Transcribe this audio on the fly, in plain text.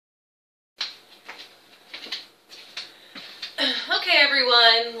Okay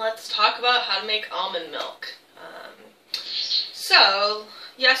everyone, let's talk about how to make almond milk. So,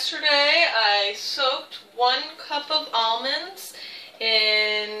 yesterday I soaked 1 cup of almonds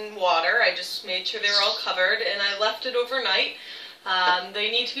in water. I just made sure they were all covered and I left it overnight. They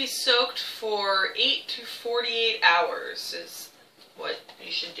need to be soaked for 8 to 48 hours is what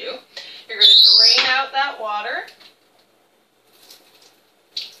you should do. You're going to drain out that water.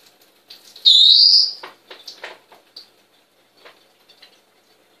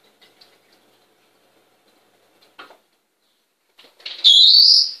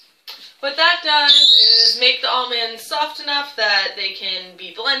 What that does is make the almonds soft enough that they can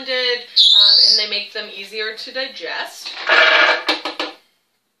be blended, and they make them easier to digest.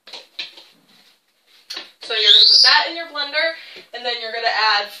 So you're going to put that in your blender, and then you're going to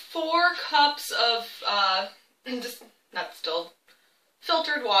add 4 cups of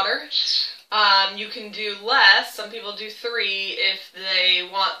filtered water. You can do less. Some people do 3 if they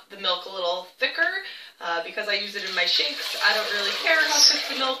want the milk a little thicker. Because I use it in my shakes, I don't really care how thick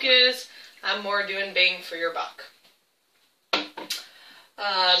the milk is. I'm more doing bang for your buck. A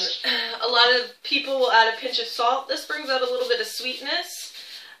lot of people will add a pinch of salt. This brings out a little bit of sweetness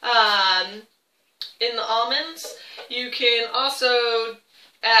in the almonds. You can also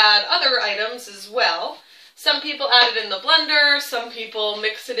add other items as well. Some people add it in the blender, some people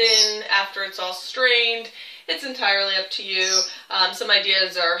mix it in after it's all strained. It's entirely up to you. Some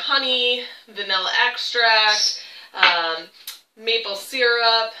ideas are honey, vanilla extract, maple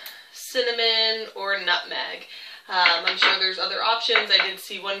syrup, cinnamon, or nutmeg. I'm sure there's other options. I did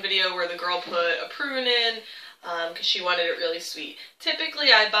see one video where the girl put a prune in because she wanted it really sweet.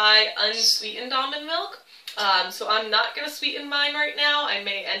 Typically I buy unsweetened almond milk, so I'm not going to sweeten mine right now. I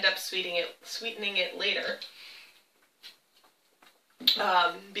may end up sweetening it later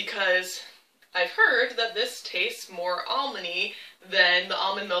because I've heard that this tastes more almondy than the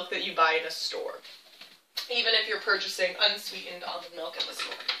almond milk that you buy in a store, even if you're purchasing unsweetened almond milk in the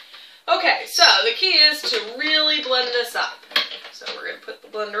store. Okay, so the key is to really blend this up. So we're going to put the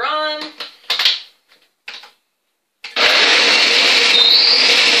blender on.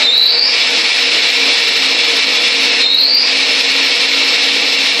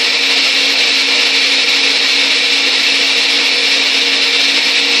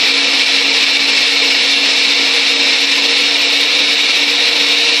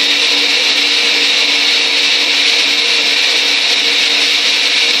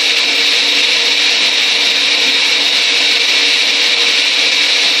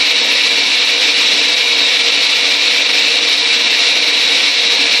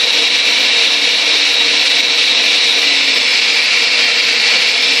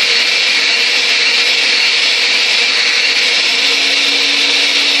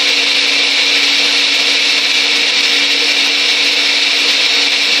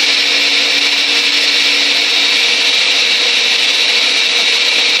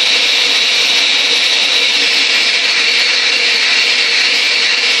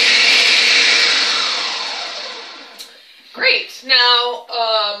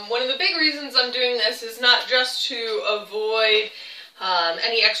 One of the big reasons I'm doing this is not just to avoid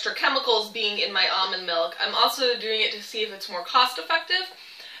any extra chemicals being in my almond milk. I'm also doing it to see if it's more cost effective.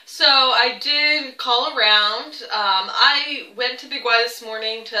 So I did call around. I went to Big Y this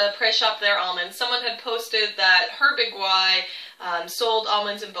morning to price shop their almonds. Someone had posted that her Big Y sold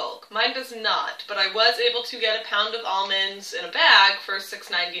almonds in bulk. Mine does not, but I was able to get a pound of almonds in a bag for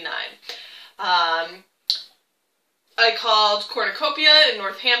 $6.99. I called Cornucopia in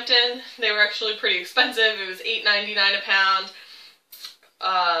Northampton. They were actually pretty expensive. It was $8.99 a pound.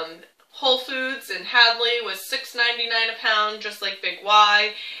 Whole Foods in Hadley was $6.99 a pound, just like Big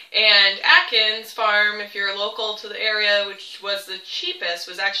Y. And Atkins Farm, if you're local to the area, which was the cheapest,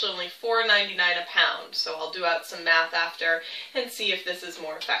 was actually only $4.99 a pound. So I'll do out some math after and see if this is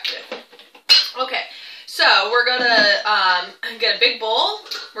more effective. Okay. So we're going to get a big bowl.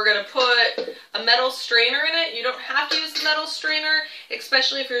 We're going to put a metal strainer in it. You don't have to use the metal strainer,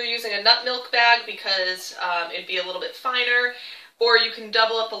 especially if you're using a nut milk bag, because it'd be a little bit finer. Or you can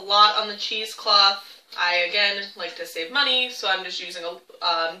double up a lot on the cheesecloth. I, again, like to save money, so I'm just using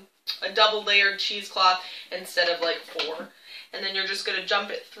a double layered cheesecloth instead of like 4. And then you're just going to jump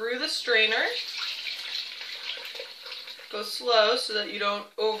it through the strainer. Go slow so that you don't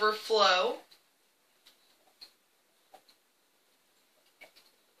overflow.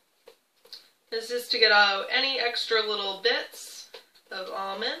 This is to get out any extra little bits of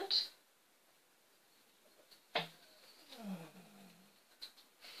almond.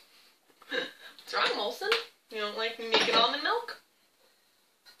 What's wrong, Molson? You don't like me making almond milk?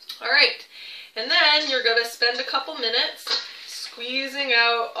 Alright, and then you're going to spend a couple minutes squeezing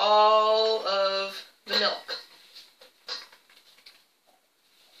out all of the milk.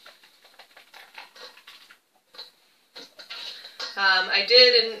 I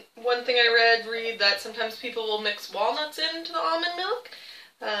did, in one thing I read that sometimes people will mix walnuts into the almond milk.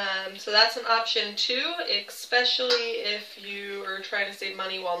 So that's an option too, especially if you are trying to save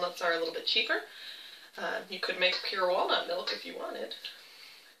money. Walnuts are a little bit cheaper. You could make pure walnut milk if you wanted.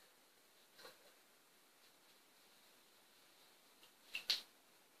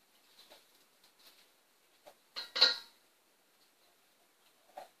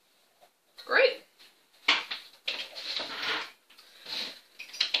 Great.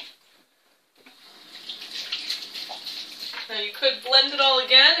 Now you could blend it all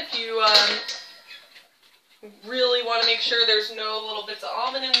again if you really want to make sure there's no little bits of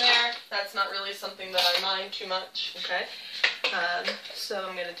almond in there. That's not really something that I mind too much, okay? So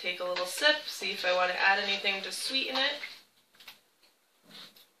I'm going to take a little sip, see if I want to add anything to sweeten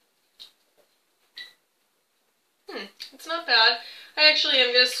it. It's not bad. I actually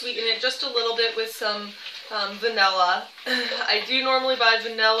am going to sweeten it just a little bit with some vanilla. I do normally buy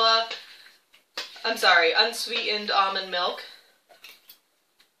unsweetened almond milk.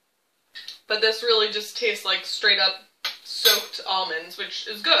 But this really just tastes like straight up soaked almonds, which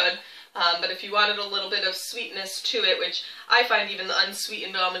is good. But if you wanted a little bit of sweetness to it, which I find even the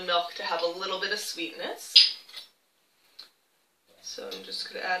unsweetened almond milk to have a little bit of sweetness. So I'm just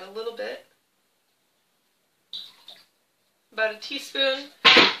going to add a little bit. About a teaspoon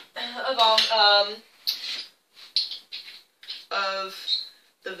of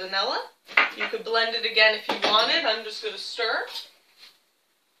the vanilla. You could blend it again if you wanted. I'm just going to stir.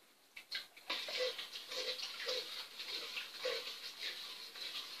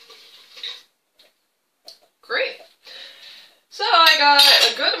 Great. So I got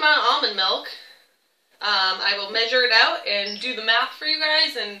a good amount of almond milk. I will measure it out and do the math for you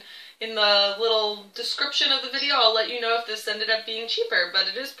guys, and in the little description of the video I'll let you know if this ended up being cheaper, but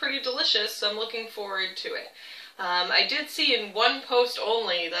it is pretty delicious, so I'm looking forward to it. I did see in one post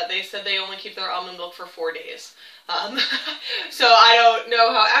only that they said they only keep their almond milk for 4 days. So I don't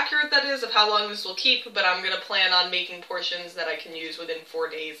know how accurate that is of how long this will keep, but I'm going to plan on making portions that I can use within 4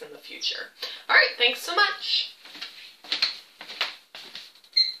 days in the future. Alright, thanks so much!